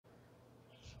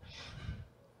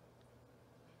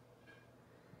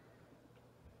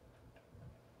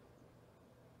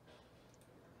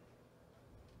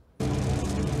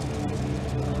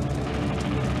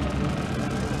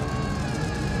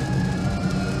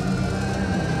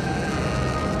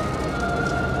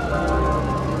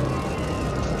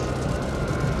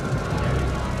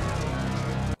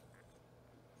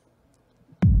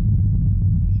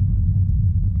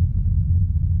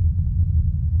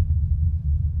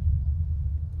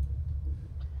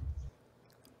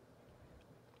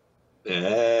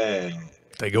Hey.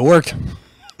 Think it worked.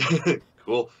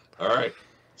 Cool. All right.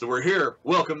 So we're here.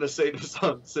 Welcome to Satanist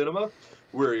on Cinema.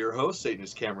 We're your hosts,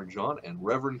 Satanist Cameron John and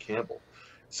Reverend Campbell.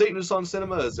 Satanist on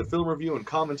Cinema is a film review and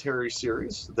commentary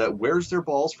series that wears their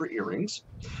balls for earrings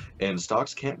and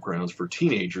stocks campgrounds for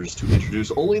teenagers to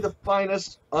introduce only the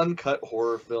finest uncut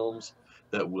horror films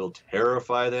that will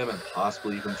terrify them and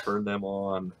possibly even turn them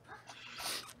on.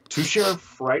 To share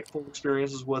frightful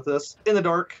experiences with us in the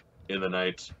dark, in the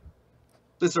night,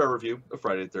 this is our review of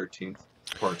Friday the 13th,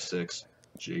 Part 6,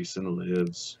 Jason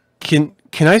Lives. Can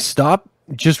I stop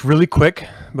just really quick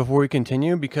before we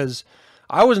continue? Because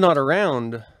I was not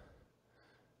around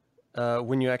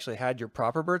when you actually had your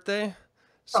proper birthday.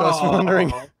 So I was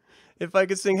wondering if I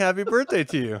could sing happy birthday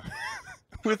to you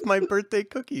with my birthday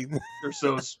cookie. You're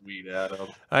so sweet, Adam. All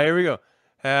right, here we go.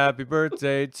 Happy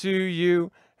birthday to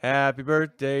you. Happy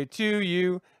birthday to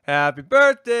you. Happy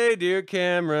birthday, dear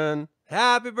Cameron.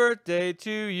 Happy birthday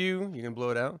to you. You can blow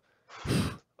it out.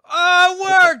 Oh,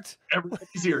 it worked!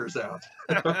 Everybody's ears out.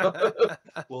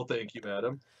 Well, thank you,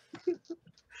 Adam.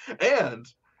 And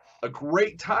a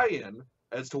great tie-in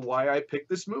as to why I picked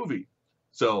this movie.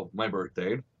 So my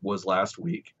birthday was last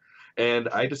week, and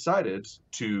I decided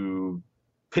to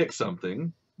pick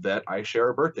something that I share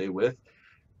a birthday with,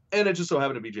 and it just so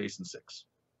happened to be Jason 6.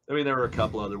 I mean, there were a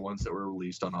couple other ones that were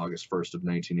released on August 1st of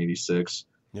 1986,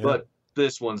 but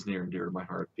this one's near and dear to my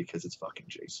heart because it's fucking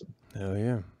Jason. Hell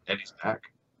yeah. And he's back.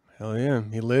 Hell yeah.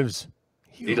 He lives.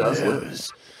 He does live.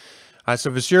 All right, so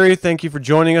Vasuri, thank you for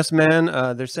joining us, man.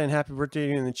 They're saying happy birthday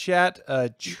to you in the chat.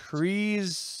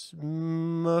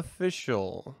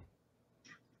 Treesmofficial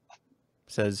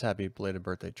says happy belated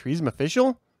birthday.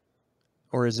 Treesmofficial?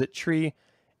 Or is it Tree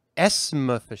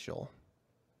Esmofficial?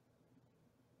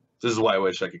 This is why I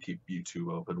wish I could keep YouTube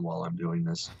open while I'm doing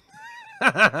this.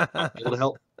 Not able to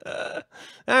help. All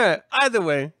right. Either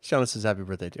way, Shauna says happy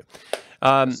birthday too.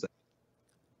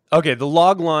 Okay, the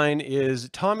log line is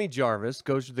Tommy Jarvis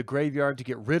goes to the graveyard to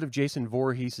get rid of Jason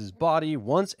Voorhees' body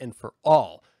once and for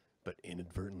all, but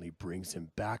inadvertently brings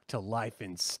him back to life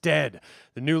instead.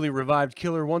 The newly revived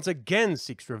killer once again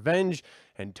seeks revenge,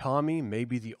 and Tommy may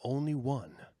be the only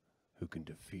one who can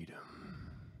defeat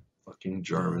him. Fucking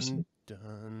Jarvis.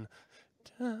 Dun,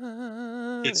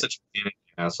 dun. It's such a pain in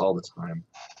the ass all the time.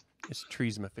 It's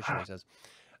Treesmofficial, he says.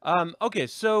 Okay,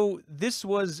 so this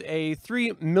was a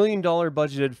 $3 million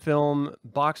budgeted film.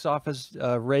 Box office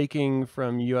rating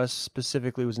from U.S.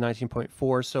 specifically was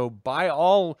 19.4. So by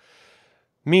all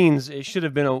means, it should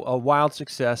have been a wild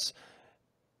success.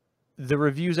 The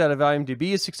reviews out of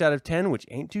IMDb is 6 out of 10, which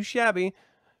ain't too shabby.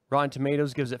 Rotten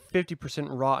Tomatoes gives it 50%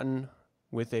 rotten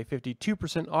with a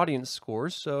 52% audience score.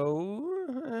 So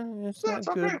it's not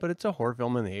good, but it's a horror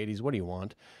film in the 80s. What do you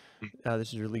want?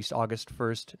 This is released August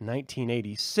 1st,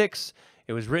 1986.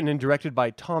 It was written and directed by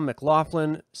Tom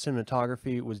McLaughlin.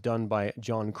 Cinematography was done by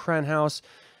John Cranhouse.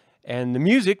 And the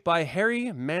music by Harry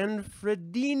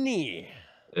Manfredini.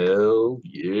 Hell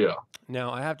yeah.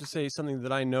 Now, I have to say something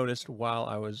that I noticed while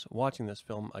I was watching this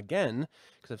film again,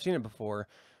 because I've seen it before,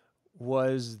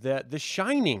 was that The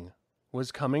Shining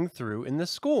was coming through in the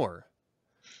score.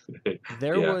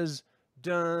 There was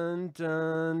dun,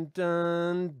 dun,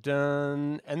 dun,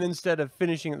 dun. And then instead of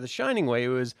finishing it the Shining way, it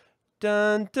was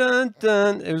dun, dun,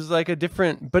 dun. It was like a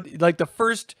different, but like the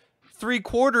first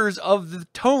 3/4 of the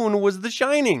tone was The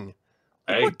Shining.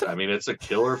 Hey, I mean, it's a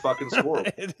killer fucking score.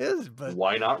 It is, but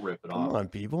why not rip it off? Come on,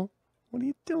 people. What are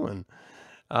you doing?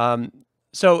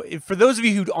 So for those of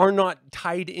you who are not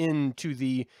tied into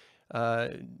the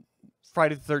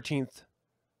Friday the 13th,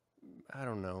 I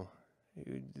don't know,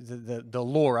 the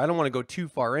lore. I don't want to go too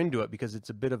far into it because it's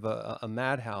a bit of a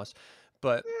madhouse.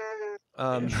 But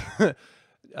Friday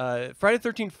the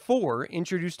 13th 4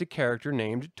 introduced a character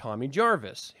named Tommy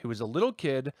Jarvis, who was a little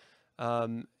kid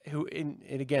who, and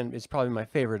again, is probably my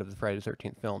favorite of the Friday the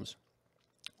 13th films.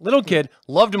 Little kid,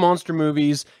 loved monster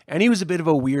movies, and he was a bit of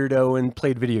a weirdo and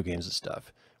played video games and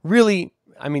stuff. Really,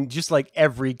 I mean, just like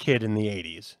every kid in the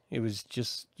 80s. It was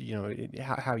just, you know,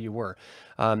 how you were.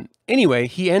 Anyway,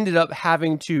 he ended up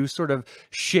having to sort of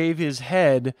shave his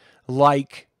head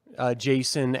like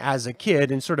Jason as a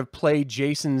kid and sort of play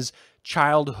Jason's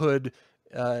childhood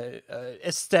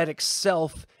aesthetic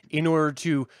self in order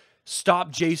to stop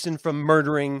Jason from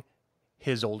murdering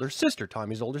his older sister,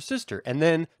 Tommy's older sister. And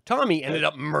then Tommy ended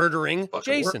up murdering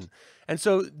Jason. And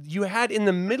so you had in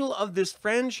the middle of this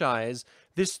franchise,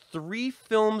 this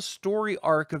 3-film story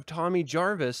arc of Tommy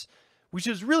Jarvis, which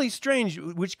is really strange,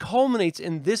 which culminates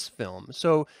in this film.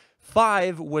 So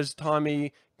 5 was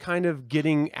Tommy kind of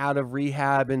getting out of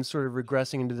rehab and sort of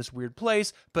regressing into this weird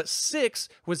place. But 6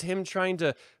 was him trying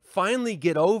to finally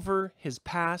get over his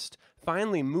past,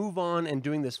 finally move on and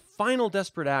doing this final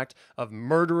desperate act of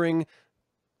murdering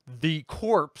the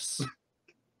corpse.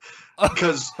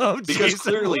 Because Jason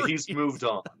clearly Voorhees. he's moved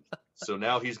on. So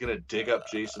now he's going to dig up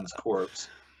Jason's corpse.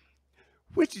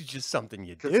 Which is just something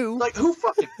you do. Like, who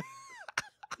fucking...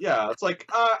 Yeah, it's like,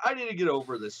 I need to get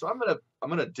over this, so I'm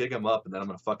gonna dig him up, and then I'm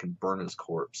gonna fucking burn his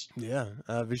corpse. Yeah,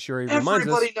 Vishuri reminds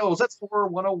us... Everybody knows, that's Horror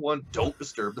 101, don't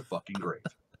disturb the fucking grave.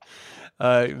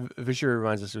 Vishuri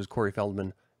reminds us it was Corey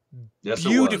Feldman. Yes,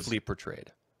 Beautifully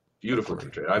portrayed. Beautifully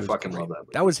portrayed. I fucking love that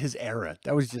movie. That was his era.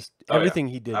 That was just, everything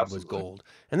he did was gold.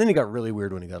 And then he got really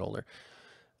weird when he got older.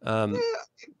 You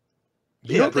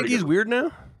don't think he's weird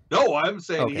now? No, I'm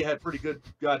saying he had pretty good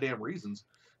goddamn reasons.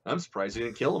 I'm surprised he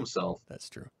didn't kill himself. That's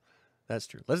true. That's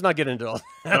true. Let's not get into all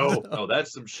that. No,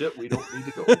 that's some shit we don't need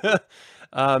to go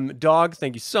over. Dog,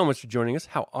 thank you so much for joining us.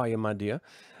 How are you, my dear?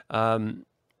 Let's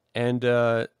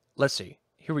see.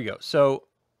 Here we go. So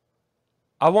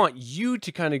I want you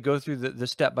to kind of go through the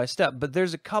step by step, but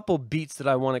there's a couple beats that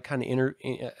I want to kind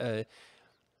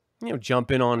of jump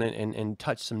in on and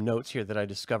touch some notes here that I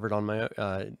discovered on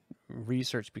my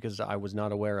research because I was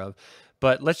not aware of.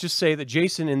 But let's just say that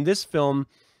Jason in this film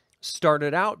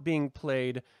started out being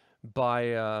played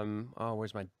by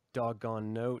where's my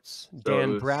doggone notes?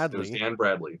 Dan Bradley. It was Dan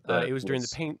Bradley. It was during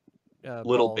the paint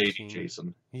little baby scene.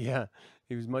 Jason. Yeah,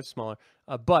 he was much smaller.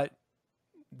 But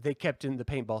they kept in the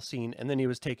paintball scene, and then he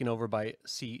was taken over by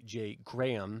C.J.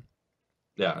 Graham.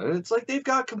 Yeah, it's like they've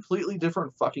got completely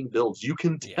different fucking builds. You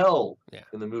can tell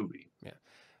in the movie. Yeah.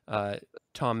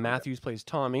 Tom Matthews plays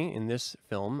Tommy in this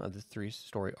film of the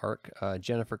 3-story arc.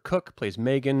 Jennifer Cook plays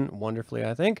Megan wonderfully,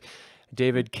 I think.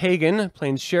 David Kagan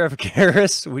plays Sheriff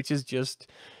Garris, which is just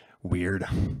weird.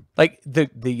 Like,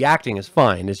 the acting is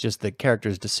fine. It's just the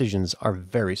character's decisions are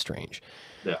very strange.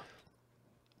 Yeah.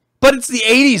 But it's the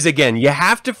 80s again. You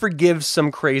have to forgive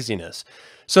some craziness.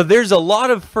 So there's a lot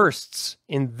of firsts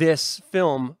in this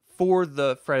film for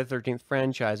the Friday the 13th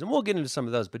franchise, and we'll get into some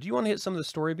of those. But do you want to hit some of the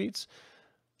story beats?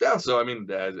 Yeah, so I mean,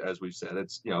 as we've said,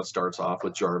 it's it starts off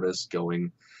with Jarvis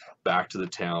going back to the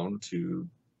town to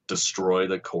destroy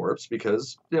the corpse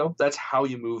because that's how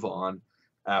you move on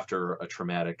after a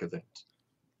traumatic event.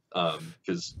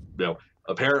 Because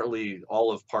apparently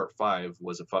all of Part 5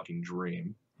 was a fucking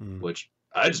dream, which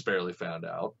I just barely found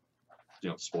out.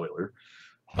 Spoiler.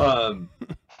 And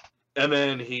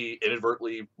then he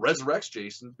inadvertently resurrects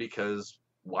Jason because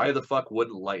why the fuck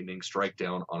wouldn't lightning strike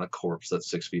down on a corpse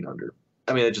that's 6 feet under?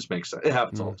 I mean, it just makes sense. It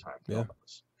happens all the time. Yeah.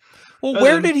 Well,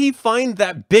 where did he find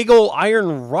that big old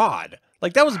iron rod?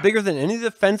 Like, that was bigger than any of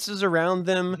the fences around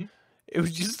them. Mm-hmm. It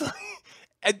was just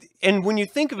like... And when you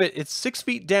think of it, it's 6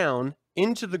 feet down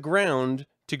into the ground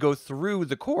to go through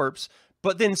the corpse,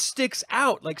 but then sticks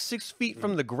out like 6 feet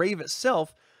from the grave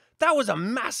itself. That was a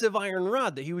massive iron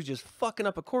rod that he was just fucking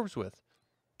up a corpse with.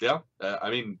 Yeah. I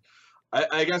mean,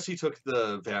 I guess he took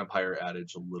the vampire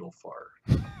adage a little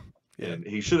far. And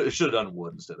he should have done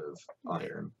wood instead of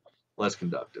iron. Less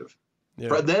conductive. Yeah.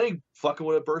 But then he fucking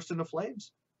would have burst into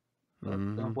flames.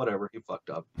 Whatever, he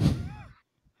fucked up.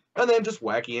 And then just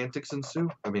wacky antics ensue.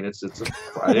 I mean, it's a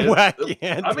Friday. Wacky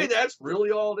antics. I mean, that's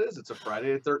really all it is. It's a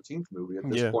Friday the 13th movie. At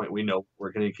this point, we know what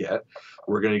we're gonna get.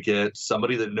 We're gonna get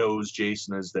somebody that knows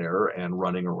Jason is there and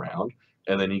running around,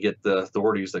 and then you get the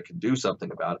authorities that can do something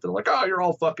about it. They're like, "Oh, you're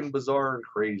all fucking bizarre and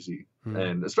crazy."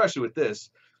 And especially with this,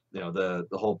 the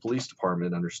whole police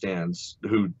department understands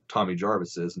who Tommy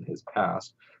Jarvis is in his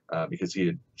past because he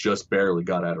had just barely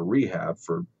got out of rehab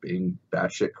for being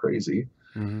batshit crazy,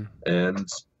 and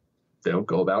they'll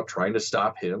go about trying to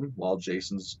stop him while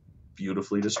Jason's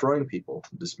beautifully destroying people,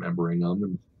 dismembering them,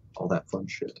 and all that fun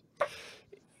shit.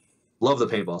 Love the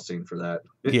paintball scene for that.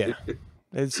 Yeah,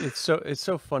 it's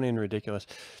so funny and ridiculous.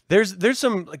 There's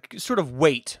some like sort of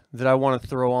weight that I want to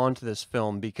throw onto this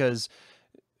film because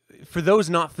for those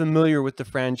not familiar with the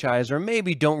franchise or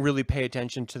maybe don't really pay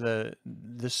attention to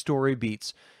the story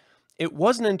beats, it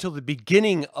wasn't until the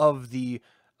beginning of the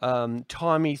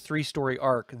Tommy 3-story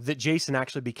arc that Jason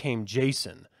actually became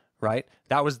Jason, right?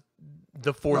 That was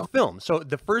the 4th film. So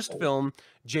the first film,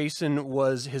 Jason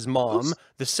was his mom.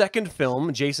 The second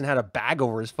film, Jason had a bag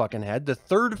over his fucking head. The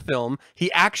third film,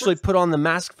 he actually put on the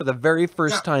mask for the very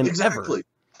first time ever.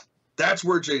 That's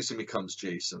where Jason becomes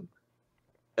Jason.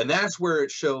 And that's where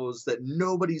it shows that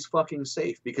nobody's fucking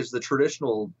safe because the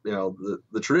traditional,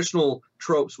 the traditional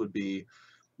tropes would be,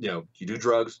 you do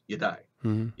drugs, you die.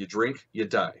 You drink, you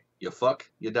die. You fuck,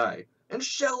 you die. And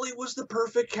Shelley was the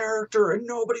perfect character, and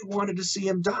nobody wanted to see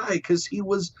him die because he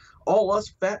was all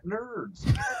us fat nerds.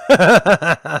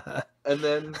 And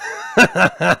then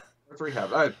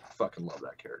rehab. I fucking love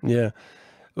that character. Yeah.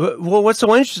 Well, what's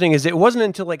so interesting is it wasn't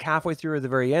until like halfway through or the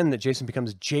very end that Jason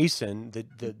becomes Jason,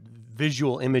 the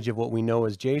visual image of what we know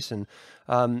as Jason.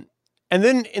 And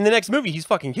then in the next movie, he's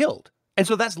fucking killed. And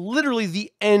so that's literally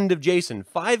the end of Jason.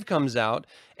 5 comes out,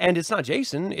 and it's not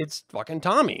Jason, it's fucking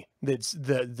Tommy that's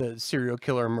the serial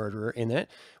killer murderer in it,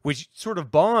 which sort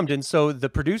of bombed. And so the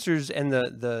producers and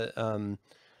the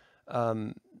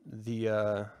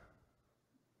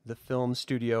film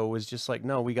studio was just like,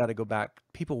 no, we got to go back.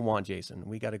 People want Jason.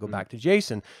 We got to go back to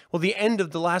Jason. Well, the end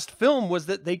of the last film was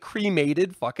that they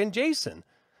cremated fucking Jason.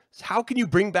 How can you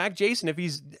bring back Jason if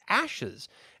he's ashes?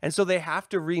 And so they have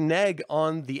to renege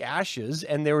on the ashes.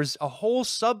 And there was a whole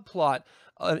subplot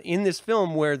in this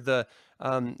film where the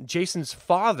Jason's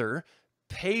father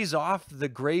pays off the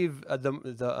grave,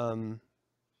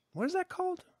 what is that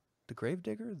called? The grave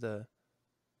digger? The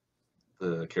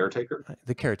caretaker?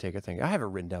 The caretaker thing. I have it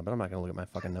written down, but I'm not going to look at my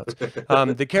fucking notes.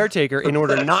 The caretaker, in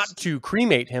order not to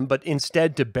cremate him, but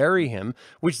instead to bury him,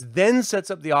 which then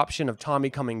sets up the option of Tommy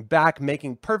coming back,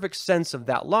 making perfect sense of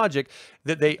that logic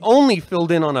that they only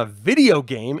filled in on a video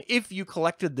game if you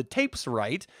collected the tapes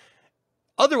right.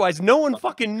 Otherwise, no one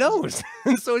fucking knows.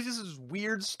 And so it's just this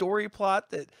weird story plot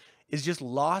that is just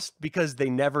lost because they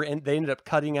ended up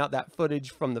cutting out that footage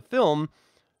from the film.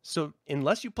 So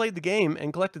unless you played the game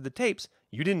and collected the tapes,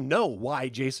 you didn't know why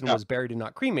Jason was buried and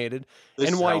not cremated,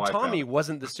 and why Tommy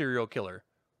wasn't the serial killer.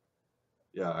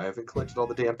 Yeah, I haven't collected all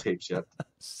the damn tapes yet.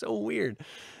 So weird.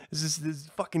 This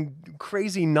fucking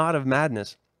crazy knot of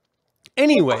madness.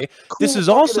 Anyway, cool, this is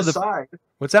also aside,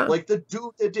 what's that? Like the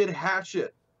dude that did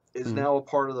Hatchet is now a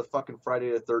part of the fucking Friday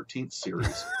the 13th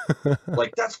series.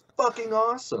 Like that's fucking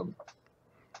awesome.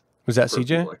 Was that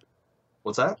CJ?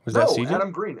 What's that? Was that CJ?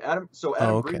 Adam Green. Adam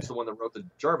Green's the one that wrote the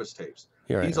Jarvis tapes.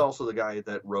 He's also the guy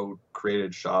that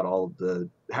created, shot all of the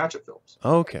Hatchet films.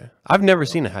 Okay. I've never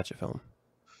seen a Hatchet film.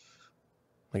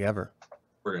 Like ever.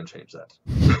 We're going to change that.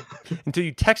 Until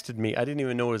you texted me, I didn't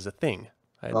even know it was a thing.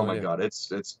 Oh my God.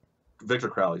 It's Victor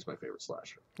Crowley's my favorite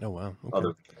slasher. Oh, wow. Okay.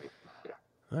 Other than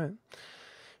All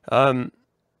right.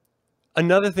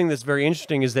 Another thing that's very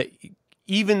interesting is that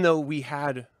even though we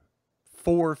had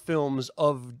 4 films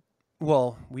of...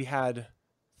 Well, we had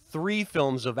 3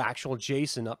 films of actual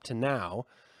Jason up to now.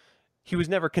 He was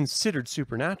never considered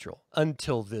supernatural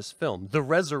until this film. The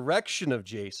resurrection of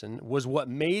Jason was what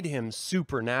made him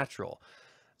supernatural,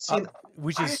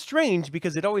 which is strange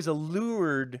because it always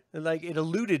alluded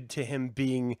to him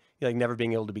being like never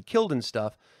being able to be killed and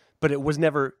stuff, but it was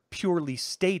never purely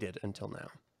stated until now.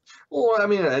 Well, I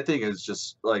mean, I think it's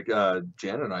just like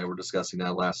Jan and I were discussing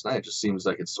that last night. It just seems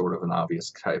like it's sort of an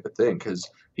obvious type of thing because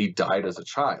he died as a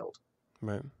child,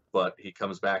 right? But he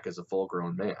comes back as a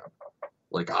full-grown man.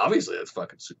 Like, obviously, that's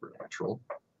fucking supernatural.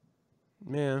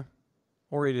 Yeah,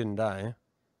 or he didn't die.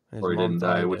 Or he didn't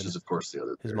die, which is, of course, the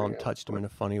other thing. His mom touched him in a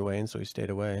funny way, and so he stayed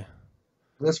away.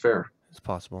 That's fair. It's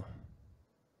possible.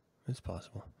 It's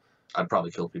possible. I'd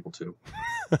probably kill people, too.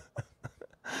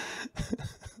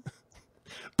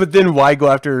 But then why go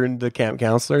after the camp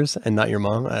counselors and not your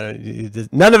mom?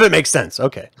 None of it makes sense.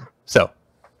 Okay. So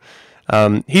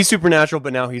he's supernatural,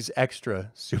 but now he's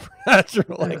extra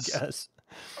supernatural, yes. I guess.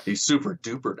 He's super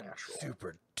duper natural.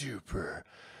 Super duper.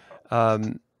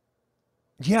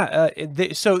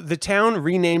 So the town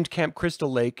renamed Camp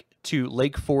Crystal Lake to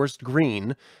Lake Forest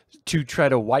Green to try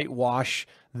to whitewash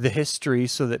the history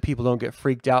so that people don't get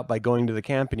freaked out by going to the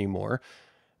camp anymore,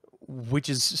 which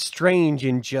is strange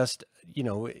in just, you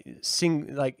know,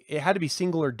 it had to be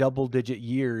single or double digit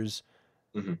years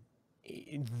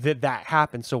that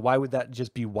happened. So why would that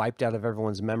just be wiped out of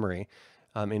everyone's memory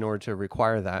in order to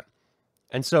require that?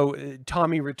 And so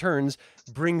Tommy returns,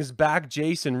 brings back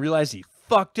Jason, realizes he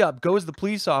fucked up, goes to the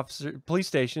police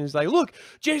station. He's like, look,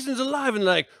 Jason's alive. And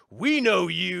like, we know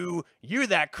you. You're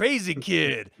that crazy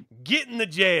kid. Get in the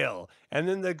jail. And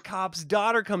then the cop's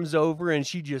daughter comes over and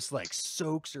she just like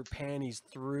soaks her panties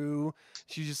through.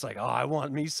 She's just like, oh, I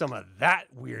want me some of that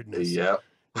weirdness. Yeah.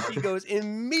 She goes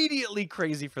immediately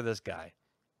crazy for this guy.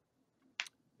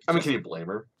 I mean, can you blame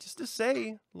her? Just to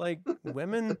say, like,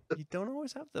 women, you don't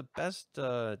always have the best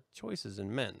choices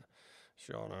in men,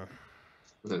 Shauna.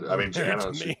 I mean,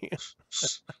 Jana,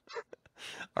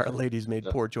 our ladies made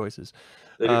poor choices.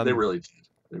 They really did.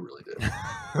 They really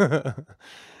did.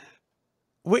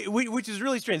 Which is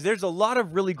really strange. There's a lot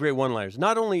of really great one-liners.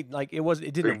 Not only like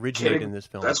it didn't originate in this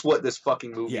film. That's what this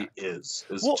fucking movie is.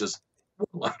 Just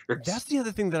one-liners. That's the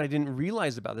other thing that I didn't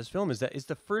realize about this film is that it's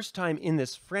the first time in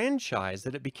this franchise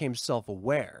that it became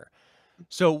self-aware.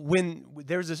 So when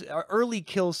there's this early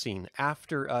kill scene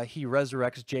after he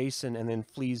resurrects Jason and then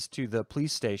flees to the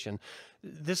police station,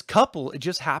 this couple, it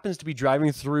just happens to be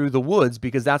driving through the woods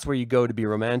because that's where you go to be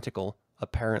romantical,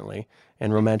 apparently.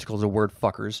 And romantical is a word,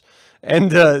 fuckers. And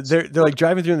they're like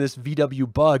driving through in this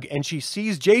VW Bug, and she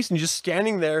sees Jason just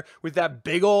standing there with that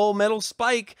big old metal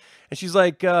spike, and she's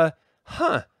like,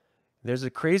 "Huh, there's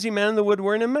a crazy man in the wood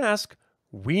wearing a mask.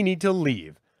 We need to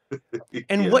leave."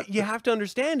 And Yeah. what you have to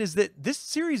understand is that this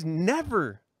series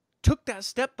never took that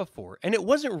step before. And it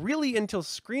wasn't really until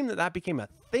Scream that became a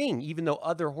thing, even though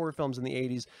other horror films in the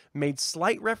 80s made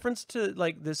slight reference to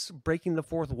like this breaking the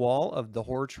fourth wall of the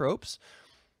horror tropes.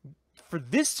 For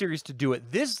this series to do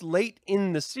it this late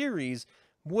in the series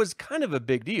was kind of a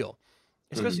big deal,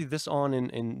 especially this on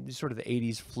in sort of the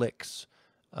 80s flicks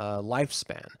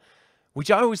lifespan,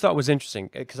 which I always thought was interesting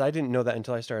because I didn't know that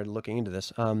until I started looking into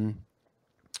this.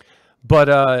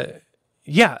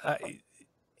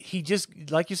 He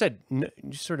just, like you said,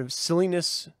 sort of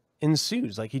silliness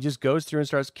ensues. Like he just goes through and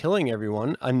starts killing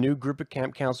everyone. A new group of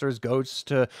camp counselors goes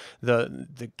to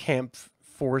the Camp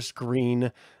Forest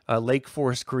Green, Lake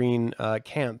Forest Green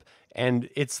camp, and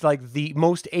it's like the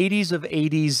most 80s of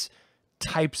 80s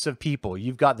types of people.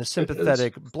 You've got the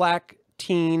sympathetic black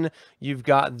teen, you've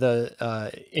got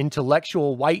the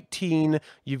intellectual white teen,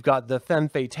 you've got the femme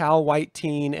fatale white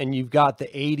teen, and you've got the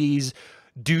 80s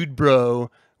dude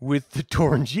bro with the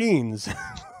torn jeans.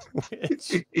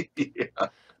 Which, Yeah.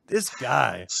 this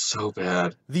guy, So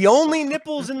bad. the only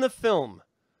nipples in the film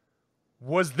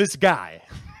was this guy.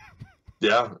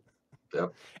 Yeah.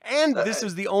 Yep. And this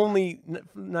was the only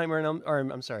Nightmare on Friday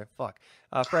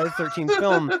the 13th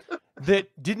film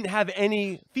that didn't have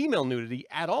any female nudity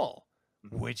at all.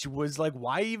 Which was like,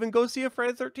 why even go see a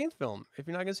Friday the 13th film if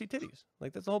you're not going to see titties?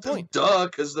 Like, that's the whole point. Duh,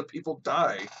 because the people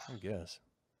die. I guess.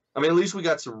 I mean, at least we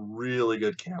got some really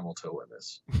good camel toe in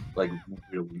this. Like,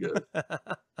 really good.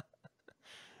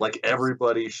 Like,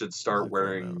 everybody should start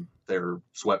wearing their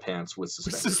sweatpants with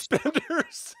suspenders.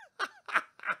 Suspenders.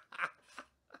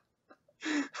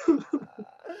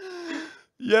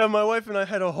 Yeah, my wife and I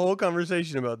had a whole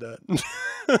conversation about that.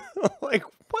 Like,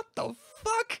 what the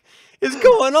fuck is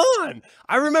going on?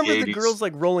 I remember the girls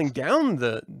like rolling down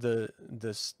the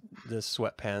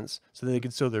sweatpants so they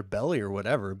could show their belly or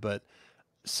whatever, but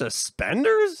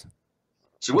suspenders?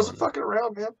 She wasn't fucking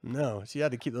around, man. No, she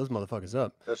had to keep those motherfuckers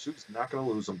up. Yeah, she was not gonna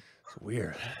lose them. It's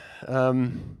weird.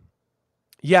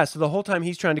 Yeah, so the whole time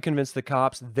he's trying to convince the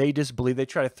cops, they disbelieve. They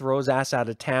try to throw his ass out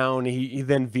of town. He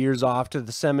then veers off to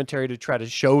the cemetery to try to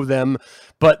show them.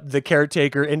 But the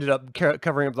caretaker ended up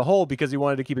covering up the hole because he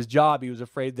wanted to keep his job. He was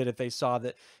afraid that if they saw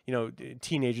that, you know,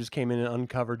 teenagers came in and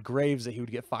uncovered graves, that he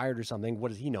would get fired or something. What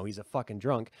does he know? He's a fucking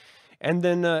drunk. And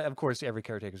then, of course, every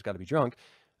caretaker's got to be drunk.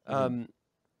 Every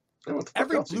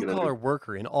blue-collar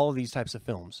worker in all of these types of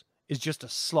films is just a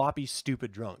sloppy,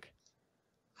 stupid drunk.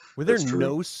 Were there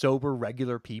no sober,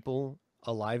 regular people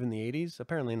alive in the 80s?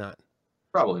 Apparently not.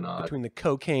 Probably not. Between the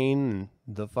cocaine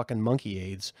and the fucking monkey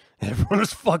AIDS, everyone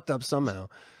was fucked up somehow.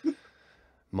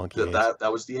 Monkey AIDS.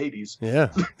 That was the 80s. Yeah.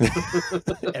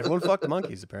 Everyone fucked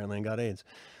monkeys, apparently, and got AIDS.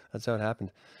 That's how it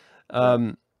happened.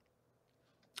 All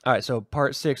right, so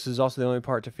part 6 is also the only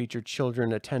part to feature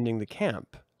children attending the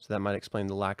camp. So that might explain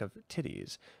the lack of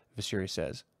titties, Visseri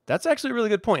says. That's actually a really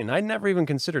good point, and I never even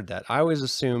considered that. I always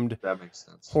assumed that makes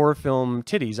sense. Horror film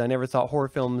titties. I never thought horror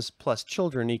films plus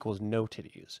children equals no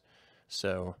titties.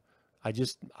 So I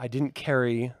didn't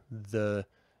carry the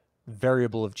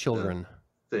variable of children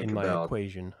in my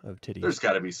equation of titties. There's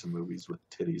got to be some movies with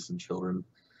titties and children.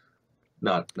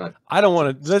 Not. I don't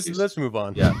want to. Let's move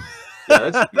on. Yeah.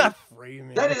 That's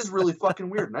that is really fucking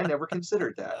weird, and I never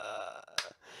considered that.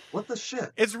 What the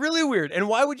shit? It's really weird. And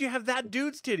why would you have that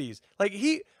dude's titties? Like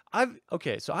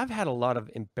so I've had a lot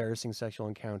of embarrassing sexual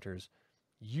encounters.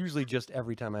 Usually just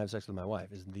every time I have sex with my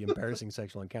wife is the embarrassing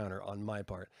sexual encounter on my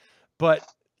part. But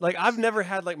like I've never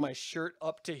had like my shirt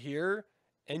up to here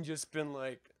and just been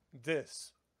like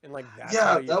this and like that.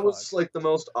 Yeah, that was like the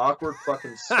most awkward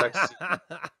fucking sex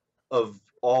scene of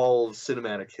all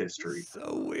cinematic history.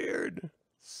 So weird.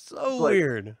 So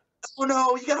weird. Oh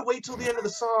no, you gotta wait till the end of the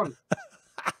song.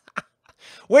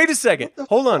 Wait a second.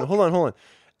 Hold on.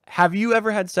 Have you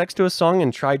ever had sex to a song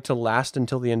and tried to last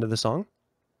until the end of the song?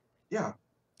 Yeah.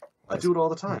 I do it all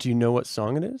the time. Do you know what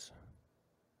song it is?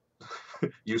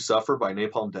 You Suffer by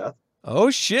Napalm Death. Oh,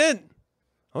 shit.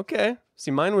 Okay.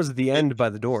 See, mine was The End by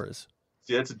The Doors.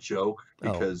 See, that's a joke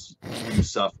because You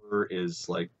Suffer is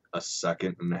like a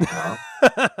second and a half.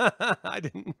 I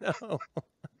didn't know.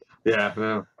 Yeah.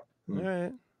 All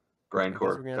right.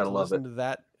 Grindcore. Gotta love listen to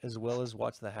that as well as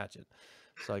watch The Hatchet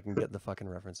so I can get the fucking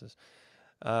references.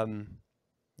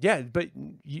 Yeah, but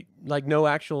like no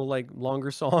actual like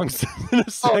longer songs in a Oh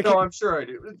second. no, I'm sure I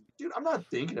do, dude. I'm not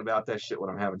thinking about that shit when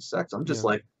I'm having sex. I'm just Yeah.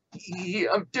 like, yeah,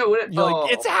 I'm doing it. You're like, Oh,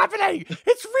 it's happening.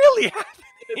 It's really it's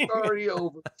happening. already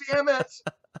over. Damn it!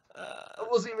 I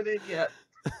wasn't even in yet.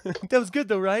 That was good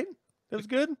though, right? That was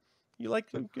good. You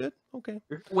liked it? Good. Okay.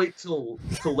 Wait till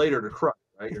later to cry,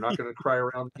 right? You're not gonna cry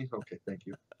around me. Okay, thank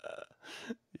you.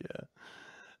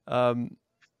 Yeah.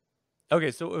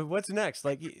 Okay, so what's next?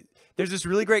 Like, there's this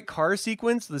really great car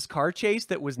sequence, this car chase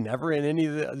that was never in any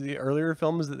of the earlier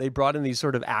films that they brought in these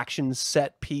sort of action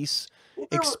set piece Well,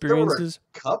 experiences.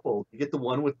 There were a couple. You get the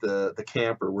one with the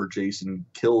camper where Jason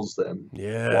kills them.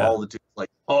 Yeah. While the dude's like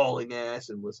hauling ass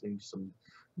and listening to some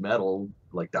metal.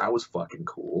 Like that was fucking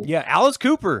cool. Yeah, Alice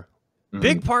Cooper.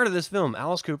 Big part of this film,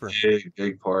 Alice Cooper.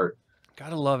 Big part.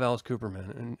 Gotta love Alice Cooper,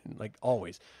 man, and like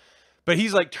always. But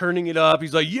he's like turning it up.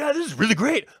 He's like, "Yeah, this is really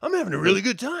great. I'm having a really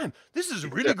good time. This is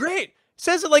really great."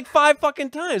 Says it like 5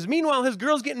 fucking times. Meanwhile, his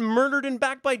girl's getting murdered and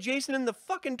backed by Jason in the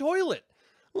fucking toilet.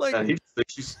 Like, he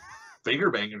thinks she's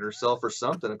finger banging herself or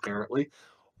something. Apparently,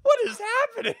 what is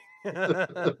happening?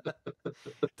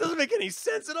 Doesn't make any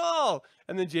sense at all.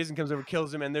 And then Jason comes over,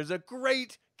 kills him, and there's a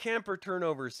great camper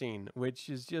turnover scene, which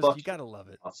is just you gotta love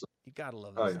it. Awesome. You gotta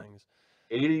love those things.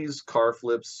 80s car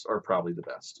flips are probably the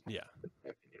best. Yeah.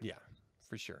 Yeah,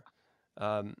 for sure.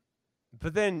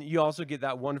 But then you also get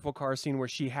that wonderful car scene where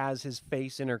she has his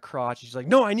face in her crotch. She's like,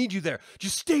 "No, I need you there.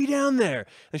 Just stay down there."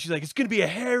 And she's like, "It's going to be a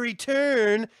hairy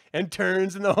turn," and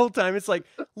turns. And the whole time it's like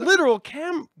literal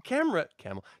camera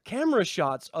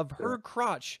shots of her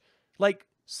crotch, like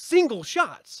single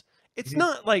shots. It's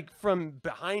not like from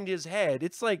behind his head.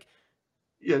 It's like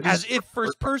as if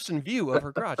first person view of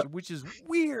her crotch, which is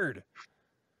weird.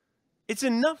 It's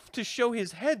enough to show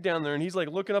his head down there, and he's like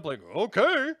looking up, like,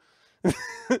 okay.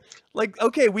 Like,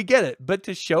 okay, we get it, but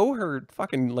to show her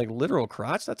fucking like literal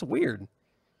crotch, that's weird.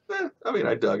 I mean,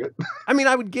 I dug it. I mean,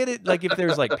 I would get it like if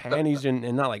there's like panties and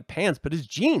not like pants, but it's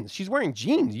jeans. She's wearing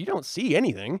jeans. You don't see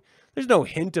anything. There's no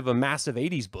hint of a massive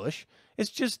 80s bush. It's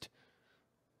just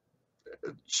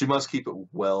she must keep it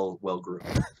well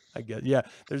groomed. I guess, yeah.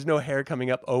 There's no hair coming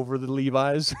up over the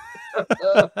Levi's,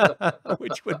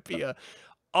 which would be a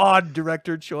odd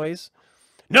director choice.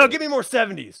 No, give me more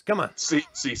 70s. Come on.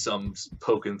 See some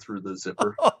poking through the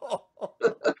zipper.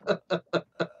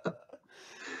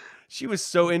 She was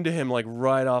so into him, like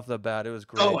right off the bat. It was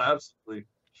great. Oh, absolutely.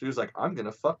 She was like, "I'm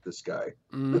gonna fuck this guy."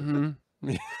 Mm-hmm.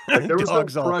 Like, there was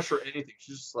no crush or anything.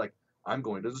 She's just like, "I'm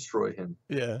going to destroy him."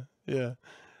 Yeah, yeah.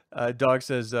 Dog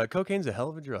says, "Cocaine's a hell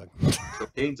of a drug."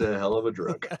 Cocaine's a hell of a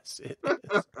drug. Yes, it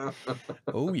is.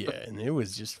 Oh yeah, and it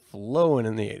was just flowing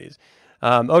in the 80s.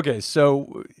 Okay,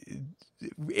 so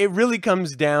it really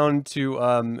comes down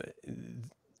to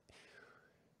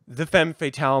the femme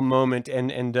fatale moment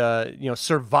and you know,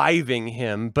 surviving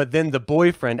him, but then the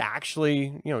boyfriend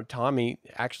actually, you know, Tommy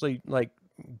actually like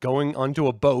going onto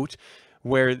a boat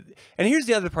where, and here's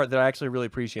the other part that I actually really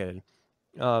appreciated.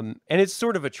 And it's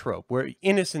sort of a trope where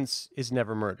innocence is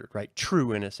never murdered, right?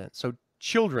 True innocence. So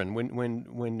children,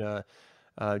 when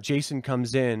Jason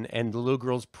comes in and the little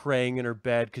girl's praying in her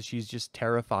bed because she's just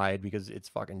terrified because it's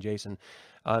fucking Jason,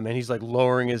 and he's like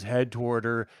lowering his head toward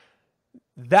her.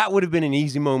 That would have been an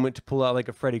easy moment to pull out like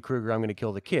a Freddy Krueger, "I'm going to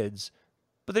kill the kids,"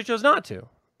 but they chose not to.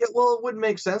 Yeah, well, it wouldn't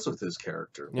make sense with his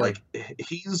character. Yeah. Like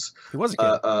he was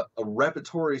a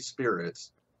repertory spirit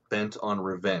bent on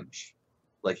revenge.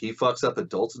 Like he fucks up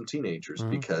adults and teenagers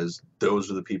because those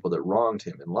are the people that wronged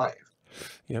him in life.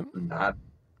 Yep. Not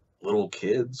little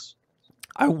kids.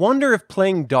 I wonder if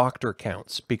playing doctor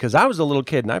counts, because I was a little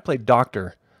kid and I played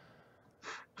doctor.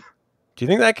 Do you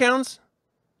think that counts?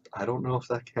 I don't know if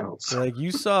that counts. Like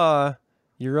you saw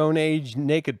your own age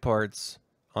naked parts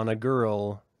on a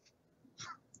girl.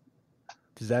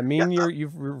 Does that mean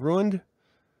you've ruined?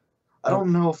 I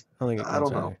don't know. I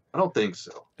don't know. I don't think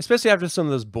so. Especially after some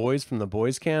of those boys from the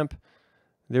boys' camp,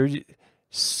 they're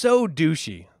so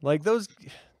douchey. Like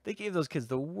they gave those kids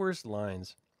the worst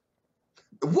lines.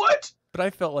 What? But I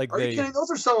felt like Are you kidding?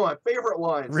 Those are some of my favorite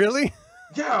lines. Really?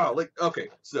 Yeah. Like, okay.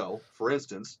 So, for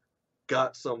instance,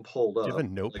 got some pulled up. Do you have a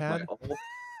notepad?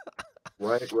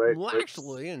 Right. Well,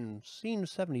 actually, in scene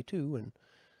 72 and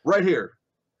right here,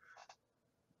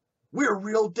 we're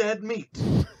real dead meat.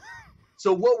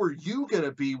 So what were you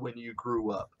gonna be when you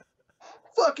grew up?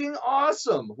 Fucking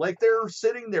awesome! Like they're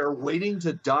sitting there waiting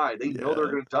to die. They know they're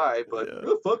gonna die, but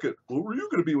fuck it. What were you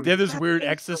gonna be when they have this weird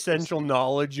existential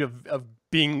knowledge of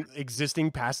being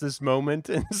existing past this moment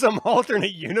in some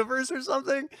alternate universe or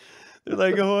something? They're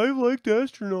like, "Oh, I liked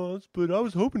astronauts, but I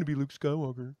was hoping to be Luke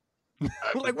Skywalker."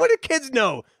 Like, what do kids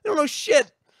know? They don't know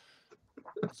shit.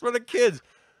 That's for the kids.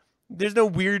 There's no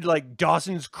weird like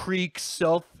Dawson's Creek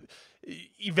self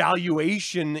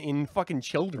evaluation in fucking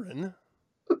children.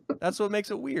 That's what makes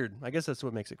it weird. I guess that's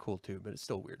what makes it cool too, but it's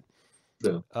still weird.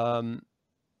 Yeah.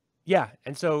 Yeah,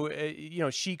 and so you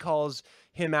know, she calls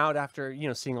him out after, you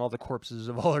know, seeing all the corpses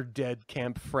of all her dead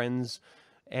camp friends,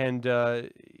 and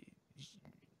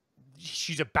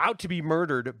she's about to be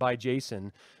murdered by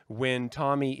Jason when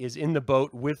Tommy is in the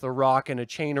boat with a rock and a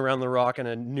chain around the rock and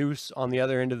a noose on the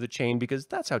other end of the chain, because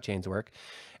that's how chains work.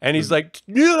 And he's like,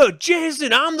 "Yeah,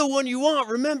 Jason, I'm the one you want.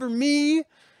 Remember me?"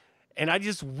 And I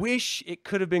just wish it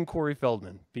could have been Corey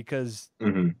Feldman, because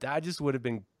that just would have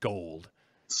been gold.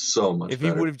 So much if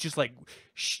better. He would have just like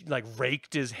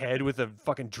raked his head with a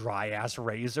fucking dry ass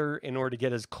razor in order to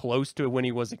get as close to when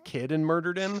he was a kid and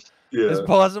murdered him as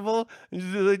possible. He's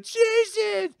like,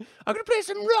 "Jason, I'm gonna play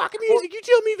some rock music. You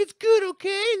tell me if it's good,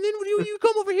 okay? And then you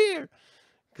come over here."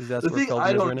 Because that's the where thing Feldman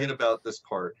I is don't right get now. about this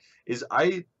part is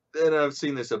and I've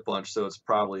seen this a bunch, so it's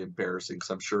probably embarrassing because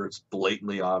I'm sure it's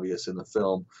blatantly obvious in the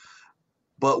film.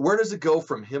 But where does it go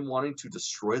from him wanting to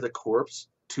destroy the corpse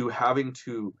to having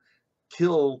to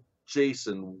kill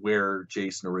Jason where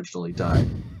Jason originally died?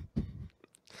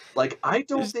 Like, I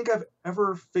don't think I've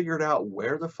ever figured out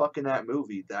where the fuck in that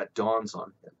movie that dawns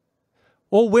on him.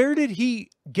 Well, where did he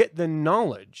get the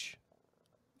knowledge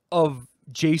of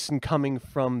Jason coming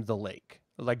from the lake,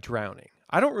 like drowning?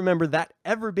 I don't remember that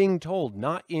ever being told.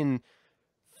 Not in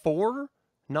 4,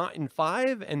 not in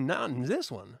 5, and not in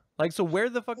this one. Like, so where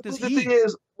the fuck does The thing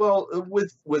is, well,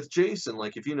 with Jason,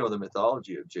 like, if you know the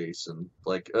mythology of Jason,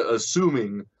 like,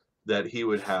 assuming that he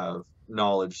would have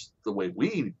knowledge the way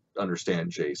we understand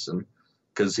Jason,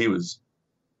 because he's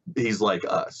like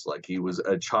us, like, he was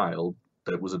a child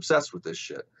that was obsessed with this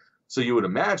shit. So you would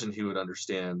imagine he would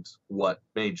understand what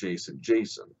made Jason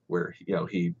Jason, where, you know,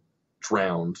 he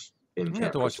drowned in Camp I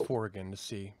have to watch Crystal. 4 again to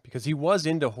see, because he was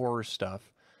into horror stuff.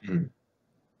 Mm.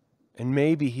 And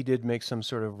maybe he did make some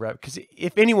sort of rep, because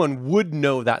if anyone would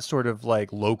know that sort of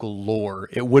like local lore,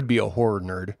 it would be a horror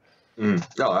nerd.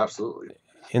 Oh, absolutely.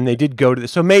 And they did go to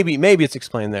this, so maybe it's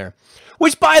explained there.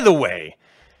 Which, by the way,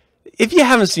 if you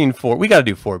haven't seen 4, we got to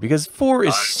do 4, because 4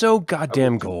 is so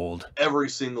goddamn gold. Every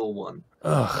single one.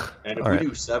 Ugh. And if we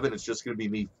do 7, it's just gonna be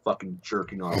me fucking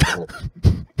jerking off the whole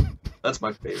thing. That's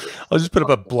my favorite. I'll just put up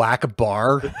a black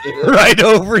bar right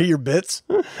over your bits.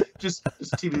 Just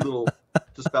teeny little,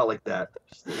 just about like that.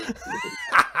 It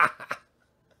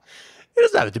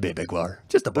doesn't have to be a big bar,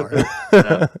 just a bar.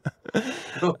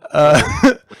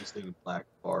 Black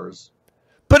bars.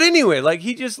 But anyway, like,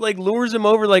 he just like lures him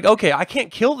over, like, okay, I can't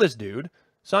kill this dude,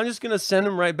 so I'm just gonna send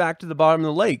him right back to the bottom of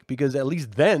the lake, because at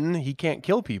least then he can't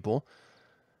kill people.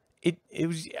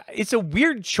 It's a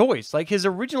weird choice. Like, his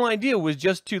original idea was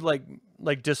just to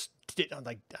just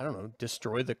I don't know,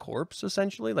 destroy the corpse,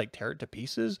 essentially, like tear it to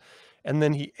pieces, and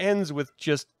then he ends with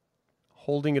just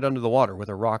holding it under the water with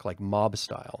a rock, like Mob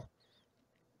style.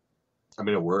 I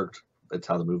mean, it worked. That's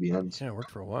how the movie ends. Yeah, it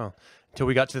worked for a while until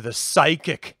we got to the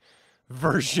psychic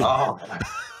version. Oh, I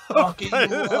fucking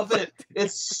love it.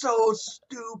 It's so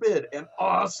stupid and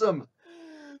awesome.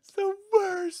 It's the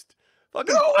worst.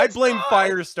 Fucking, no, I blame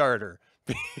Firestarter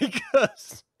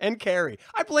and Carrie.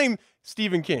 I blame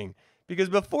Stephen King, because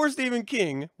before Stephen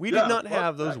King, we did not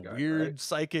have those weird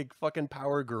psychic fucking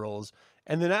power girls.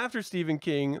 And then after Stephen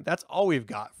King, that's all we've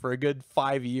got for a good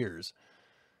 5 years.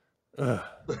 Ugh.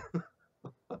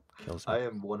 I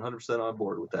am 100% on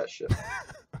board with that shit.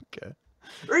 Okay.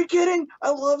 Are you kidding?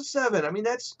 I love 7. I mean,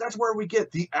 that's where we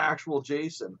get the actual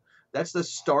Jason. That's the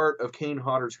start of Kane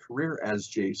Hodder's career as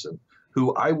Jason,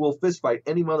 who I will fistfight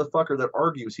any motherfucker that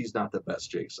argues he's not the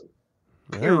best Jason.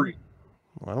 Period.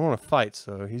 Well, I don't want to fight,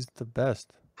 so he's the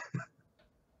best.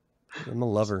 I'm a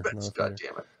lover. God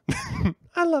damn it.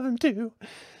 I love him too.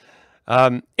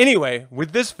 Anyway,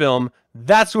 with this film,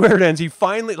 that's where it ends. He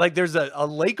finally, like, there's a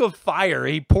lake of fire.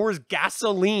 He pours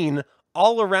gasoline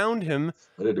all around him.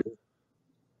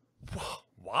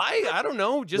 Why? I don't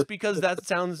know. Just because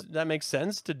that makes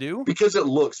sense to do. Because it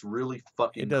looks really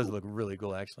fucking. It does look really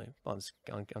cool, actually. On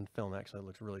film, actually, it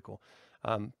looks really cool.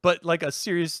 But like a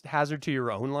serious hazard to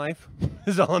your own life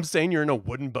is all I'm saying. You're in a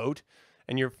wooden boat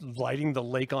and you're lighting the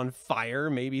lake on fire.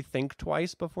 Maybe think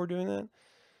twice before doing that.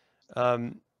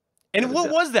 And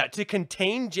what was that? To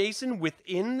contain Jason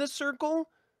within the circle,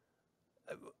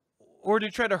 or to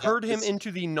try to herd him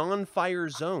into the non-fire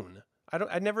zone?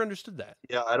 I never understood that.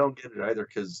 Yeah, I don't get it either,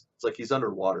 because it's like he's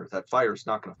underwater. That fire's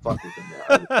not going to fuck with him.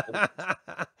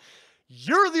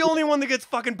 You're the only one that gets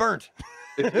fucking burnt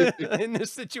in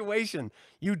this situation.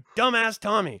 You dumbass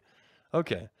Tommy.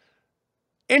 Okay.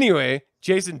 Anyway,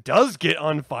 Jason does get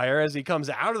on fire as he comes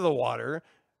out of the water.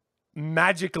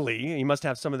 magically, he must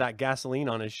have some of that gasoline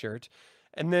on his shirt,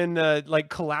 and then like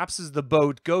collapses the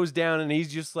boat, goes down, and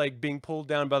he's just like being pulled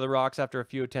down by the rocks after a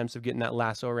few attempts of getting that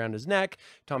lasso around his neck.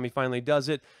 Tommy finally does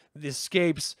it,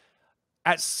 escapes.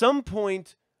 At some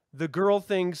point, the girl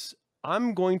thinks,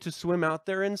 I'm going to swim out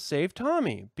there and save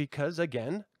Tommy because,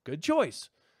 again, good choice.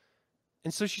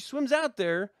 And so she swims out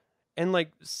there and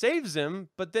like saves him,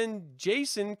 but then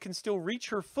Jason can still reach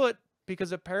her foot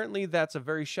because apparently that's a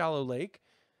very shallow lake.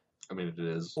 I mean, it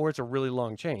is. Or it's a really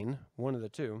long chain, one of the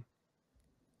two.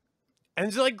 And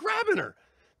he's like grabbing her.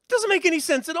 Doesn't make any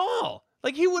sense at all.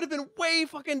 Like he would have been way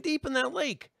fucking deep in that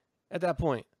lake at that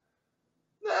point.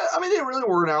 I mean, they really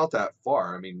weren't out that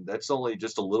far. I mean, that's only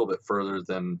just a little bit further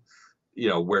than,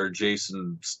 where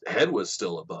Jason's head was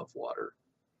still above water.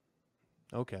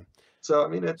 Okay. So I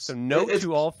mean, it's so note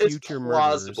to all future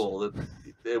murderers. It's plausible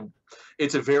that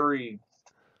it's a very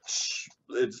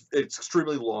it's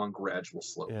extremely long, gradual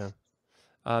slope. Yeah.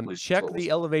 Check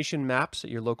the elevation maps at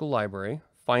your local library.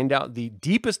 Find out the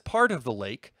deepest part of the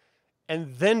lake,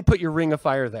 and then put your ring of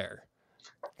fire there.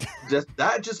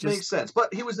 That just makes sense.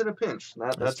 But he was in a pinch.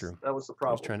 That's true. That was the problem.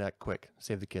 I was trying to act quick,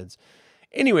 save the kids.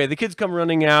 Anyway, the kids come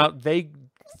running out. They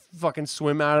fucking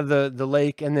swim out of the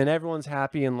lake, and then everyone's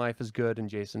happy and life is good, and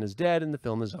Jason is dead, and the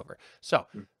film is over. So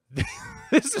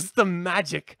this is the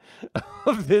magic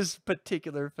of this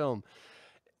particular film.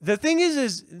 The thing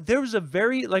is there was a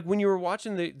very, like when you were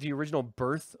watching the original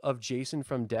birth of Jason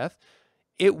from Death,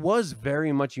 it was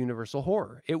very much Universal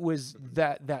horror. It was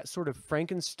that sort of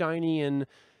Frankensteinian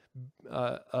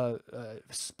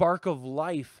spark of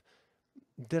life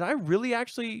that I really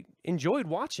actually enjoyed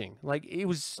watching. Like it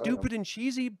was stupid and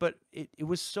cheesy, but it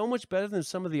was so much better than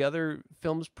some of the other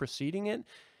films preceding it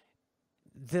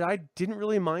that I didn't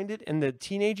really mind it. And the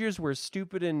teenagers were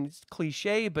stupid and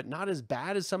cliche, but not as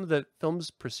bad as some of the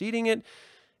films preceding it.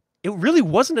 It really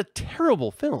wasn't a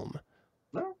terrible film.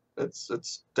 No, it's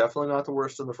definitely not the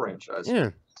worst in the franchise.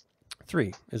 Yeah.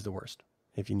 3 is the worst,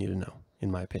 if you need to know,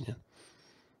 in my opinion.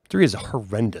 3 is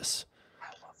horrendous.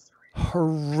 I love 3.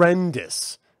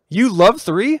 Horrendous. You love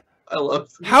 3? I love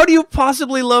 3. How do you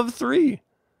possibly love 3?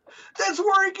 That's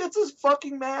where he gets his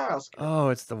fucking mask. Oh,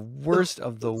 it's the worst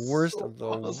of the worst of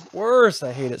the worst.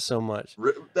 I hate it so much.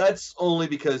 That's only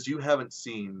because you haven't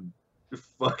seen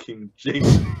fucking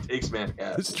Jason Takes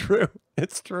Manhattan. It's true.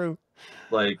 It's true.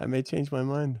 Like I may change my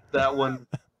mind. That one,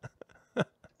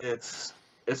 it's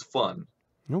fun.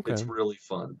 Okay. It's really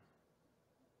fun.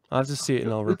 I'll have to see it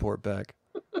and I'll report back.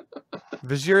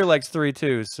 Vizir likes 3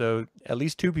 too, so at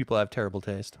least 2 people have terrible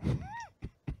taste.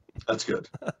 That's good.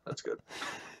 That's good.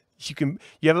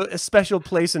 You have a special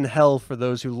place in hell for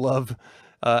those who love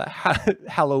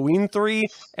Halloween 3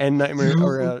 and Nightmare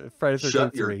or Friday the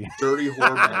 13th 3. Your dirty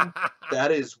horror man.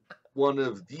 That is one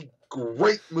of the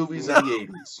great movies of the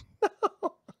 80s.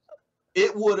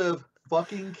 It would have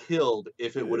fucking killed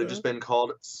if it would have just been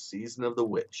called Season of the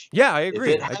Witch. Yeah, I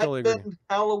agree. If it I had totally been agree.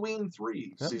 Halloween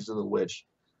 3, Season of the Witch,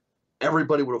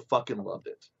 everybody would have fucking loved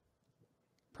it.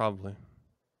 Probably.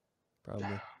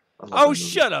 Oh,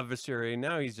 shut up, Vissuri.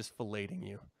 Now he's just filleting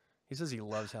you. He says he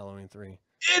loves Halloween 3.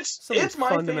 It's my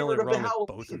favorite of the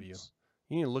Halloween. Both of you.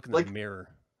 You need to look in the mirror.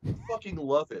 I fucking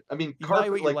love it. I mean,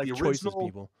 Evaluate your life the choices,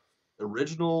 people.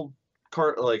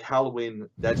 Halloween,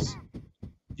 that's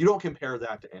you don't compare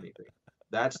that to anything.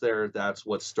 That's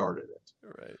what started it.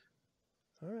 Right.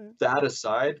 All right. That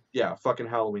aside, yeah, fucking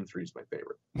Halloween 3 is my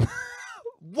favorite.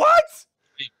 What?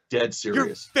 Dead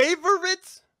serious. Your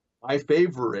favorite? My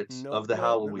favorite of the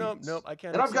Halloween. Nope, I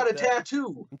can't. And I've got a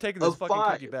tattoo. I'm taking this fucking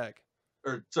 5. cookie back.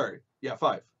 Or sorry, yeah,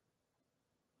 5.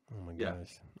 Oh my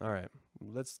gosh. All right.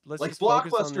 Let's like just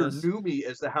focus on Blockbuster this. knew me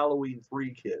as the Halloween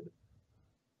 3 kid.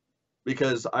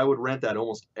 Because I would rent that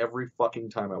almost every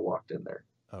fucking time I walked in there.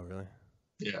 Oh really?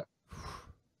 Yeah.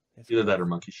 It's Either rough. that or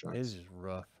Monkey Shines. It's just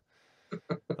rough.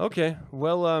 Okay.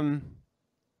 Well,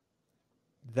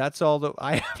 that's all that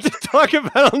I have to talk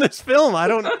about on this film. I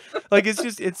don't like. It's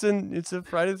a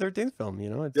Friday the 13th film. You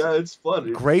know. It's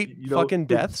fun. Great fucking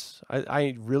deaths.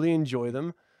 I really enjoy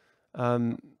them.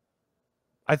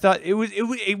 I thought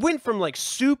it went from like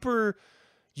super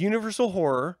Universal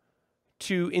horror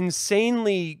to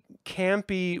insanely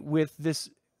campy with this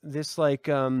like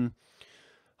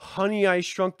Honey, I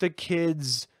Shrunk the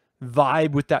Kids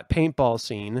vibe with that paintball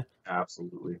scene.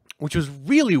 Absolutely. Which was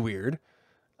really weird.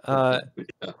 Yeah.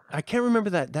 I can't remember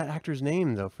that actor's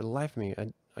name though for the life of me.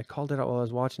 I called it out while I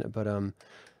was watching it, but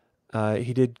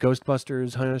he did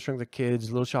Ghostbusters, Honey, I Shrunk the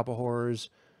Kids, Little Shop of Horrors.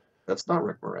 That's not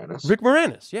Rick Moranis. Rick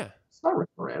Moranis, yeah. It's not Rick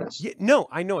Moranis. Yeah, no,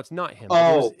 I know it's not him.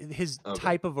 Oh, his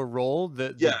type of a role,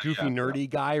 the goofy nerdy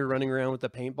guy running around with the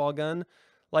paintball gun.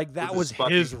 Like that With was his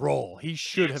fucking his role. He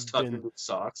should have tucked been. into his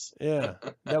socks. Yeah,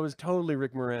 that was totally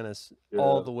Rick Moranis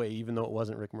all the way, even though it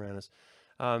wasn't Rick Moranis.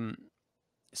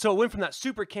 So it went from that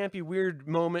super campy, weird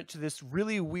moment to this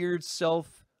really weird,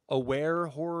 self-aware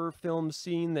horror film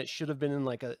scene that should have been in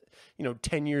like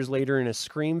 10 years later in a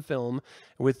Scream film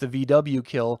with the VW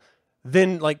kill.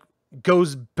 Then like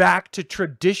goes back to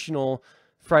traditional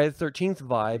Friday the 13th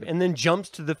vibe, and then jumps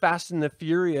to the Fast and the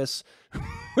Furious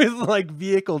with like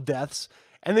vehicle deaths,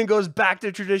 and then goes back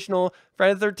to traditional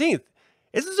Friday the 13th.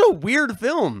 This is a weird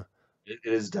film. It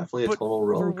is definitely a total For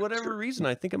roller whatever reason,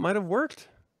 I think it might have worked.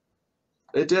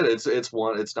 It did. It's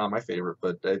one. It's not my favorite,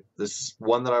 but this is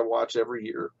one that I watch every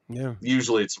year. Yeah.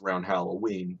 Usually it's around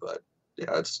Halloween, but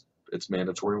yeah, it's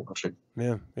mandatory watching.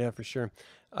 Yeah, for sure.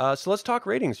 So let's talk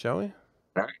ratings, shall we?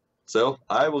 All right. So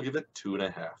I will give it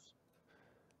 2.5.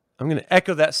 I'm going to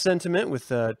echo that sentiment with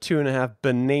 2.5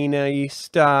 banana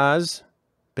stars.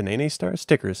 Banana stars?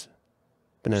 Stickers.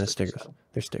 Banana stickers.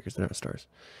 They're stickers. They're not stars.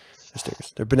 They're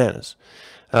stickers. They're bananas.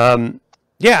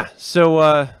 Yeah,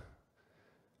 so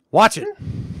watch it.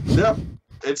 Yeah,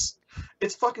 it's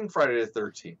fucking Friday the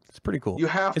 13th. It's pretty cool. You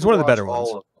have. It's to one of the watch better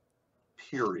all ones. Of them,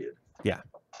 period. Yeah.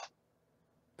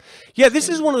 Yeah, this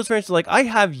is one of those franchises. Like I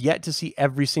have yet to see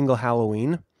every single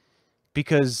Halloween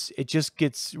because it just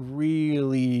gets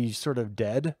really sort of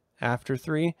dead after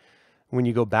 3 when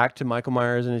you go back to Michael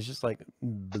Myers, and it's just like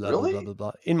blah Really? blah blah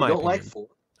blah. In my opinion, like 4?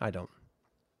 I don't.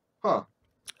 Huh?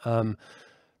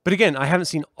 But again, I haven't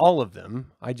seen all of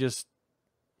them. I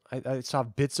saw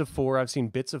bits of 4. I've seen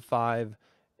bits of 5,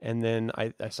 and then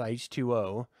I saw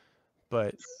H2O.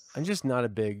 But I'm just not a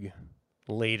big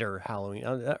later Halloween,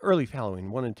 early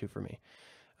Halloween 1 and 2 for me.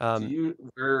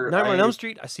 Nightmare on Elm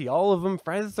Street, I see all of them.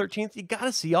 Friday the 13th, you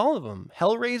gotta see all of them.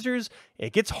 Hellraisers,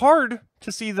 it gets hard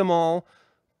to see them all.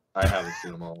 I haven't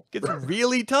seen them all. It gets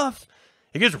really tough.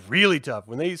 It gets really tough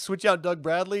when they switch out Doug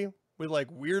Bradley with like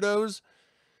weirdos.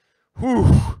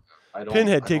 Whew.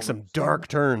 Pinhead takes some dark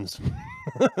turns.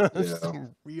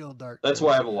 Some real dark. That's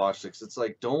why I haven't watched it. 'Cause it's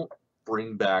like, don't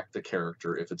bring back the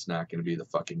character if it's not going to be the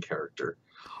fucking character.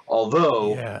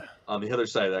 Although, on the other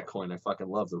side of that coin, I fucking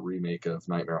love the remake of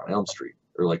Nightmare on Elm Street,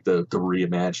 or like the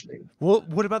reimagining. Well,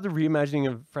 what about the reimagining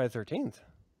of Friday the 13th?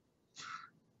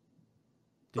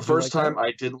 The first time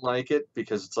I didn't like it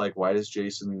because it's like, why does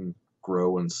Jason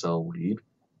grow and sell weed?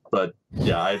 But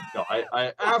yeah,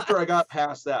 I after I got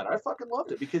past that, I fucking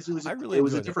loved it because it was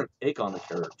a different take on the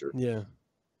character. Yeah.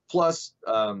 Plus,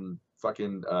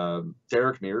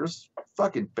 Derek Mears,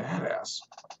 fucking badass.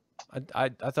 I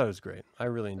thought it was great. I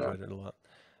really enjoyed it a lot.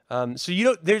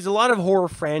 So there's a lot of horror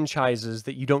franchises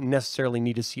that you don't necessarily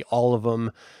need to see all of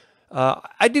them.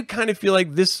 I do kind of feel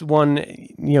like this one,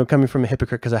 coming from a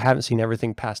hypocrite because I haven't seen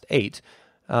everything past 8.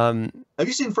 Have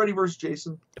you seen Freddy vs.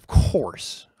 Jason? Of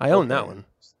course, I own that one.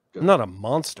 Good. I'm not a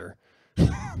monster.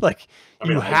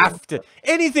 You have to.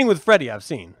 Anything with Freddy, I've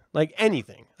seen. Like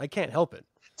anything, I can't help it.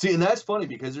 See, and that's funny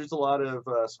because there's a lot of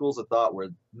schools of thought where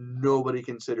nobody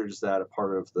considers that a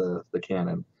part of the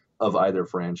canon of either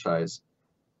franchise,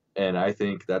 and I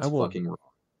think that's fucking wrong.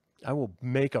 I will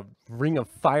make a ring of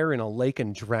fire in a lake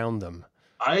and drown them.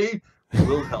 I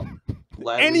will help.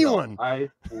 Anyone. I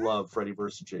love Freddy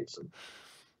vs. Jason.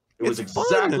 It was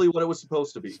exactly what it was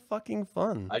supposed to be. It's fucking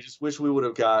fun. I just wish we would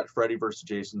have got Freddy vs.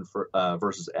 Jason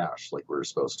versus Ash like we were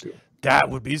supposed to.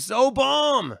 That would be so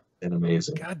bomb and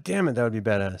amazing. God damn it, that would be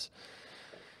badass.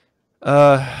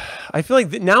 I feel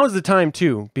like now is the time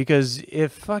too, because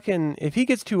if he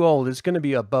gets too old, it's going to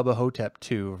be a Bubba Hotep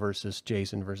 2 versus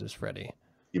Jason versus Freddy.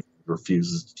 He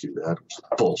refuses to do that, which is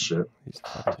bullshit. It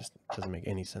just doesn't make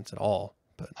any sense at all.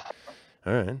 But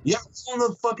all right. Yeah, one of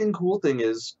the fucking cool thing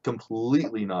is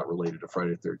completely not related to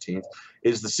Friday the 13th.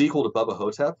 Is the sequel to Bubba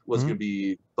Hotep was going to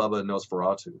be Bubba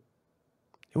Nosferatu.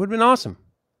 It would have been awesome.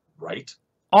 Right?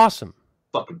 Awesome.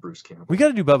 Fucking Bruce Campbell. We got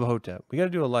to do Bubba Hotep. We got to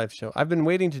do a live show. I've been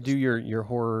waiting to do your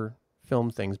horror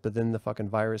film things, but then the fucking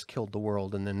virus killed the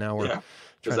world, and then now we're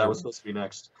because that was supposed to be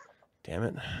next. Damn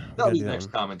it. That'll be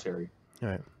next commentary. All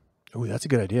right. Oh, that's a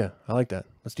good idea. I like that.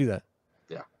 Let's do that.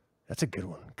 Yeah. That's a good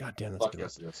one. God damn, that's a good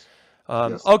yes, it is.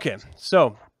 Yes. Okay,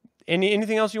 so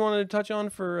anything else you wanted to touch on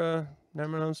for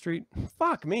Nightmare on Elm Street?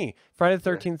 Fuck me. Friday the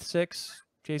 13th 6.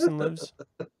 Jason Lives.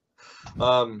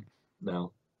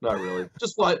 No, not really.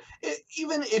 Just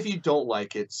even if you don't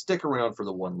like it, stick around for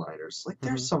the one-liners. Like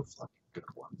there's some fucking good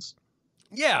ones.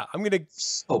 Yeah,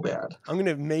 so bad. I'm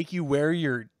gonna make you wear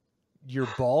your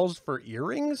balls for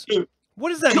earrings. What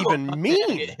does that even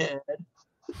mean?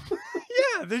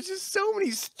 Yeah, there's just so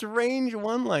many strange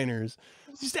one-liners,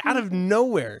 just out of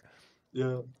nowhere.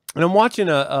 Yeah. And I'm watching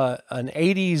an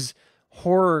 '80s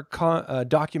horror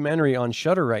documentary on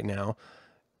Shudder right now,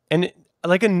 And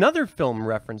like another film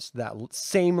referenced that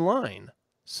same line.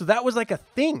 So that was like a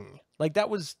thing. Like that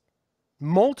was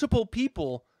multiple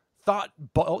people thought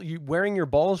wearing your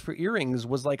balls for earrings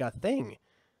was like a thing.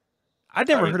 I'd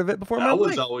never heard of it before in my life. That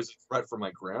was always a threat from my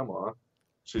grandma.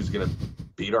 She was going to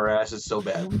beat our asses so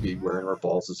bad we'd be wearing our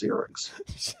balls as earrings.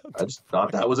 I just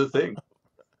thought that was a thing.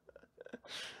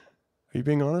 Are you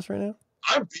being honest right now?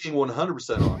 I'm being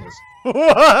 100% honest.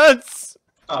 What?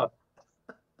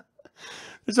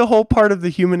 There's a whole part of the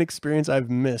human experience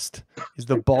I've missed. Is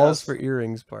the balls for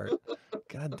earrings part.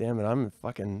 God damn it. I'm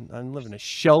living a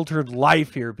sheltered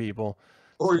life here, people.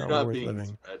 Or you're not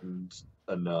being threatened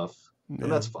enough. Yeah.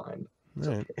 And that's fine.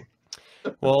 Right. Okay.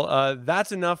 Well,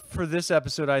 that's enough for this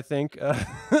episode, I think.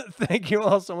 Thank you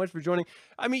all so much for joining.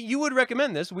 I mean, you would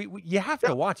recommend this. You have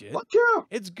to watch it. Yeah.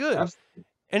 It's good. Absolutely.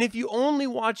 And if you only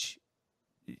watch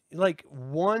like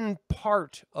one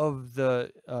part of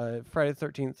the Friday the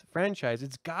 13th franchise,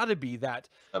 it's got to be that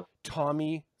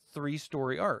Tommy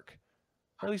 3-story arc.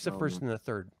 Or at least the first and the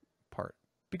third part.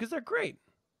 Because they're great.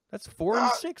 That's 4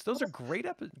 and 6. Those are great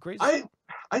great. I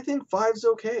think 5's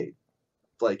okay.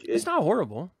 Like it's not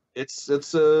horrible.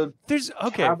 There's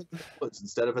okay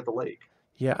instead of at the lake.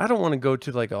 Yeah, I don't want to go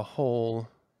to like a whole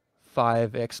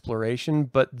 5 exploration,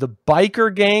 but the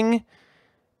biker gang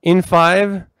in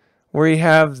 5, where you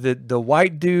have the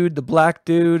white dude, the black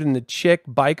dude, and the chick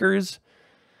bikers,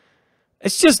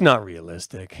 it's just not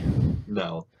realistic.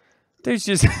 No, there's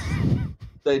just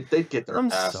they get their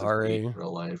asses sorry beat in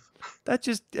real life.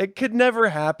 It could never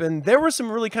happen. There were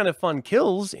some really kind of fun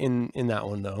kills in that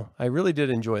one though. I really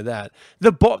did enjoy that.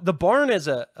 The barn as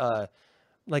a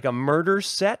like a murder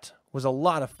set was a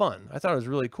lot of fun. I thought it was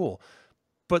really cool.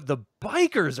 But the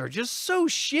bikers are just so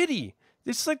shitty.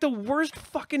 It's like the worst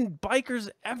fucking bikers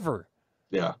ever.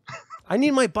 Yeah. I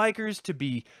need my bikers to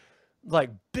be like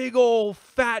big old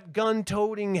fat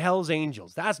gun-toting Hell's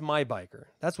Angels. That's my biker.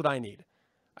 That's what I need.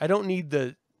 I don't need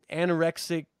the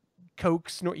anorexic coke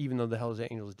snort, even though the Hell's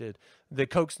Angels did. The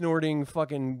coke snorting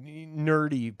fucking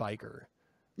nerdy biker.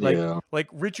 Like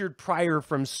Richard Pryor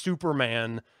from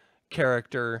Superman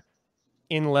character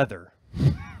in leather.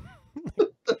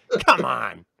 Come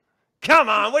on. Come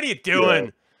on. What are you doing?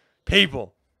 Yeah.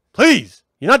 People, please.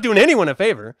 You're not doing anyone a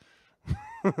favor.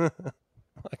 It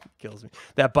kills me.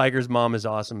 That biker's mom is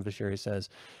awesome, Visheri says.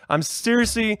 I'm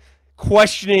seriously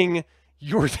questioning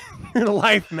your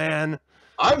life, man.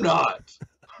 I'm not.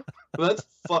 That's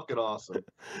fucking awesome.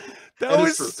 That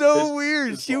was so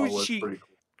weird. She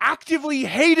actively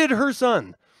hated her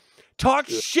son.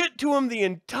 Talked shit to him the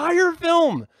entire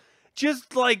film.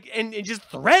 Just like, and just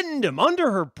threatened him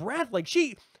under her breath. Like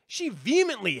she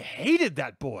vehemently hated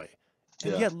that boy.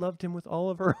 And yet loved him with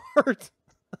all of her heart.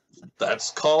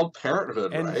 That's called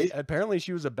parenthood, and right? Apparently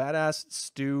she was a badass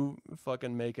stew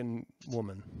fucking making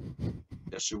woman.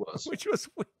 Yes, she was. Which was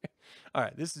weird. All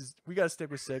right, we got to stick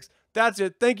with 6. That's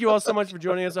it. Thank you all so much for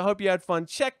joining us. I hope you had fun.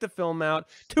 Check the film out.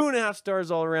 2.5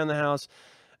 stars all around the house.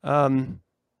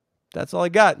 That's all I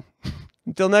got.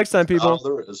 Until next time, people. All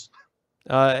there is.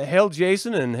 Hail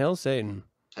Jason and hail Satan.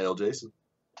 Hail Jason.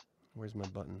 Where's my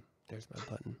button? There's my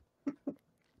button.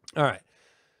 All right.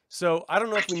 So I don't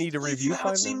know if we need to review. You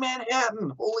haven't seen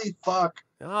Manhattan. Holy fuck.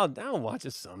 I'll watch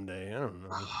it someday. I don't know.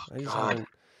 Oh,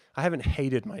 I haven't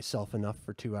hated myself enough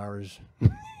for 2 hours.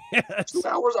 Yes. 2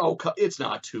 hours? Oh, it's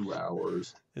not 2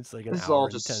 hours. It's like an hour all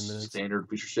and just 10 minutes. Standard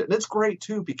feature shit. And it's great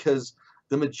too because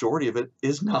the majority of it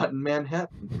is not in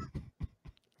Manhattan.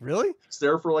 Really? It's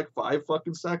there for like 5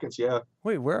 fucking seconds. Yeah.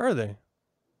 Wait, where are they?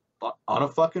 On a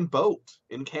fucking boat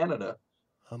in Canada.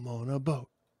 I'm on a boat.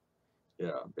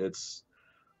 Yeah, it's